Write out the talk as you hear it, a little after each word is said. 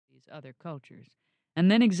these other cultures,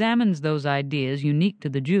 and then examines those ideas unique to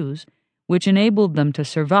the Jews, which enabled them to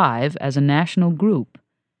survive as a national group,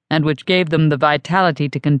 and which gave them the vitality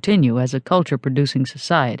to continue as a culture-producing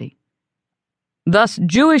society. Thus,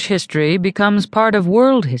 Jewish history becomes part of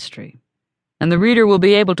world history, and the reader will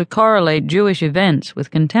be able to correlate Jewish events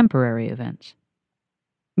with contemporary events.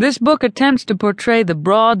 This book attempts to portray the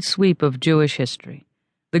broad sweep of Jewish history,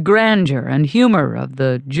 the grandeur and humor of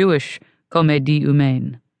the Jewish comédie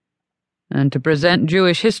humaine, and to present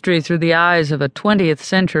Jewish history through the eyes of a 20th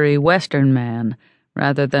century Western man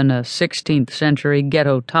rather than a 16th century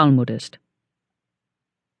ghetto Talmudist.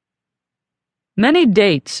 Many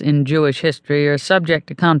dates in Jewish history are subject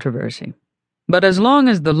to controversy, but as long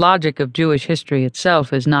as the logic of Jewish history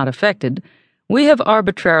itself is not affected, we have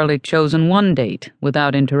arbitrarily chosen one date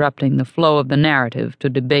without interrupting the flow of the narrative to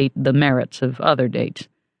debate the merits of other dates.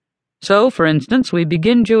 So, for instance, we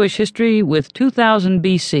begin Jewish history with 2000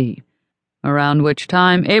 BC, around which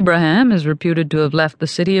time Abraham is reputed to have left the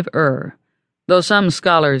city of Ur, though some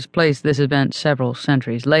scholars place this event several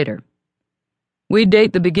centuries later. We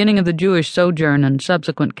date the beginning of the Jewish sojourn and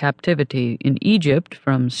subsequent captivity in Egypt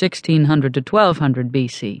from 1600 to 1200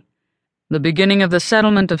 BC, the beginning of the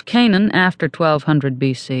settlement of Canaan after 1200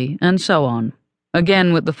 BC, and so on,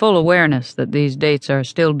 again with the full awareness that these dates are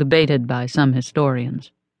still debated by some historians.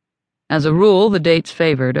 As a rule, the dates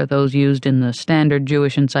favored are those used in the Standard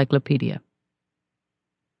Jewish Encyclopedia.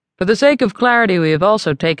 For the sake of clarity, we have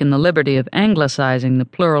also taken the liberty of anglicizing the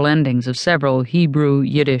plural endings of several Hebrew,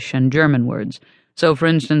 Yiddish, and German words. So, for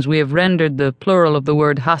instance, we have rendered the plural of the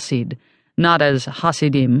word Hasid not as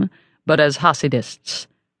Hasidim, but as Hasidists,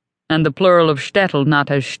 and the plural of Shtetl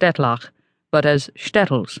not as Shtettlach, but as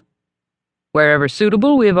Shtetls. Wherever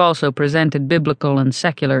suitable, we have also presented biblical and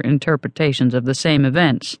secular interpretations of the same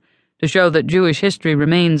events, to show that Jewish history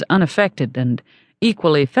remains unaffected and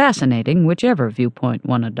equally fascinating whichever viewpoint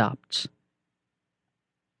one adopts.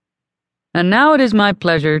 And now it is my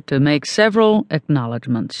pleasure to make several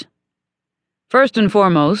acknowledgments. First and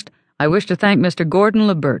foremost, I wish to thank Mr. Gordon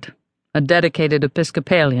Lebert, a dedicated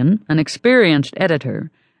Episcopalian, an experienced editor,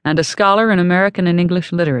 and a scholar in American and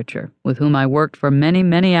English literature, with whom I worked for many,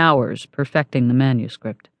 many hours perfecting the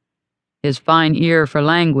manuscript. His fine ear for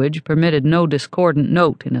language permitted no discordant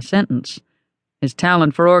note in a sentence. His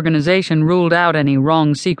talent for organization ruled out any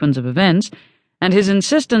wrong sequence of events, and his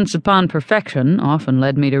insistence upon perfection often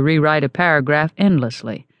led me to rewrite a paragraph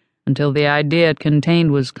endlessly, until the idea it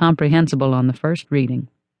contained was comprehensible on the first reading.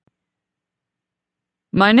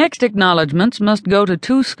 My next acknowledgments must go to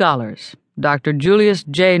two scholars, Dr. Julius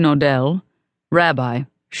J. Nodell, Rabbi,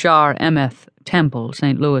 Shar Emeth Temple,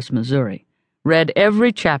 St. Louis, Missouri, read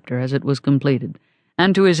every chapter as it was completed,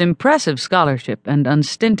 and to his impressive scholarship and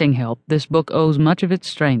unstinting help this book owes much of its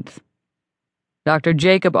strength. Dr.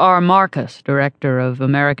 Jacob R. Marcus, Director of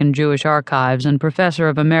American Jewish Archives and Professor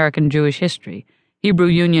of American Jewish History, Hebrew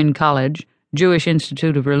Union College, Jewish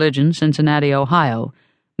Institute of Religion, Cincinnati, Ohio,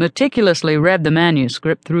 meticulously read the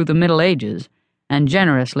manuscript through the Middle Ages and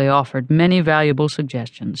generously offered many valuable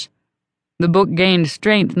suggestions. The book gained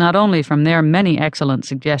strength not only from their many excellent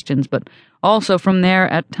suggestions, but also from their,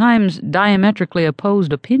 at times, diametrically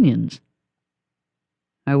opposed opinions.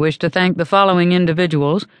 I wish to thank the following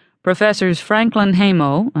individuals: Professors Franklin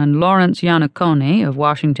Hamo and Lawrence Iannacone of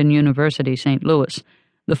Washington University, St. Louis,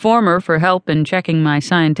 the former for help in checking my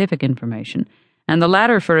scientific information, and the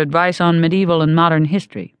latter for advice on medieval and modern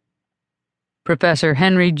history. Professor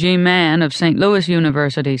Henry G. Mann of St. Louis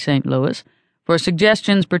University, St. Louis, for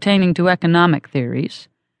suggestions pertaining to economic theories.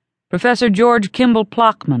 Professor George Kimball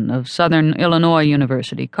Plockman of Southern Illinois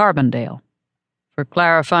University, Carbondale, for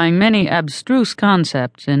clarifying many abstruse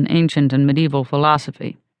concepts in ancient and medieval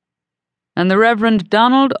philosophy. And the Reverend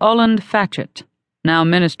Donald Ulland Fatchett, now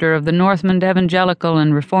minister of the Northmond Evangelical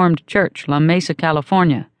and Reformed Church, La Mesa,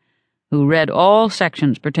 California, who read all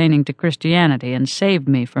sections pertaining to Christianity and saved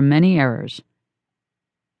me from many errors.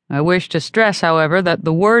 I wish to stress, however, that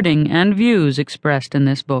the wording and views expressed in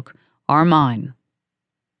this book are mine.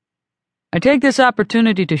 I take this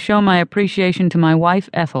opportunity to show my appreciation to my wife,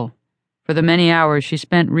 Ethel, for the many hours she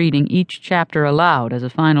spent reading each chapter aloud as a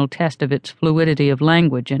final test of its fluidity of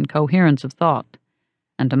language and coherence of thought,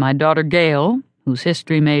 and to my daughter Gail, whose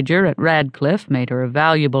history major at Radcliffe made her a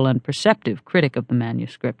valuable and perceptive critic of the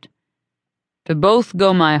manuscript. To both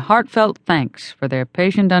go my heartfelt thanks for their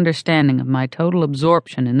patient understanding of my total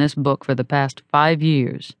absorption in this book for the past 5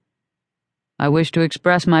 years. I wish to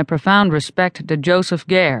express my profound respect to Joseph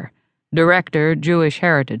Gair, Director, Jewish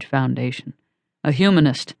Heritage Foundation, a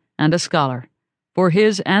humanist and a scholar, for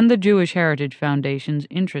his and the Jewish Heritage Foundation's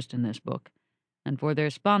interest in this book, and for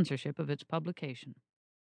their sponsorship of its publication.